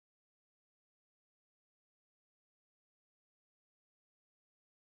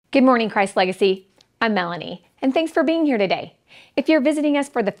Good morning, Christ Legacy. I'm Melanie, and thanks for being here today. If you're visiting us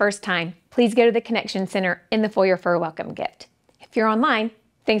for the first time, please go to the Connection Center in the foyer for a welcome gift. If you're online,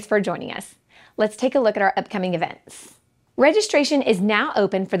 thanks for joining us. Let's take a look at our upcoming events. Registration is now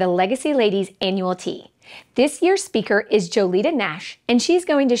open for the Legacy Ladies Annual Tea. This year's speaker is Jolita Nash, and she's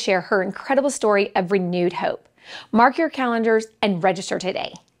going to share her incredible story of renewed hope. Mark your calendars and register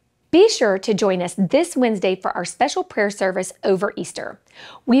today. Be sure to join us this Wednesday for our special prayer service over Easter.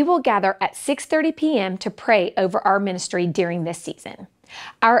 We will gather at 6:30 p.m. to pray over our ministry during this season.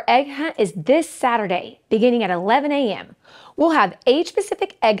 Our egg hunt is this Saturday, beginning at 11 a.m. We'll have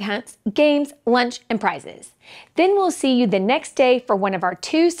age-specific egg hunts, games, lunch, and prizes. Then we'll see you the next day for one of our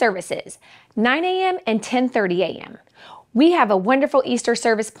two services, 9 a.m. and 10:30 a.m. We have a wonderful Easter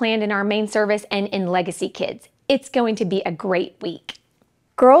service planned in our main service and in Legacy Kids. It's going to be a great week.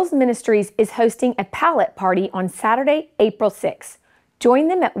 Girls Ministries is hosting a palette party on Saturday, April 6th. Join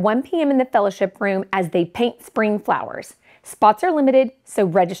them at 1 p.m. in the fellowship room as they paint spring flowers. Spots are limited, so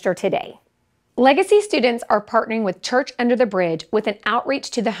register today. Legacy students are partnering with Church Under the Bridge with an outreach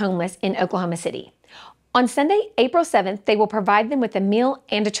to the homeless in Oklahoma City. On Sunday, April 7th, they will provide them with a meal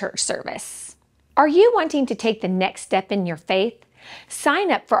and a church service. Are you wanting to take the next step in your faith? Sign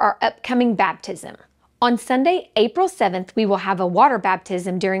up for our upcoming baptism. On Sunday, April 7th, we will have a water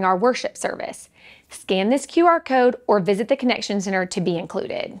baptism during our worship service. Scan this QR code or visit the Connection Center to be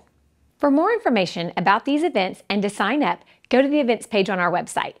included. For more information about these events and to sign up, go to the events page on our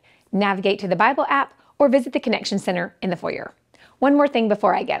website, navigate to the Bible app, or visit the Connection Center in the foyer. One more thing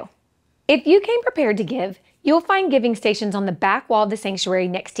before I go. If you came prepared to give, you'll find giving stations on the back wall of the sanctuary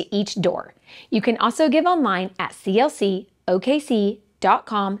next to each door. You can also give online at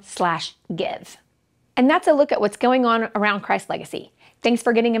clcokc.com/give. And that's a look at what's going on around Christ Legacy. Thanks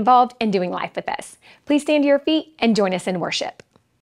for getting involved and doing life with us. Please stand to your feet and join us in worship.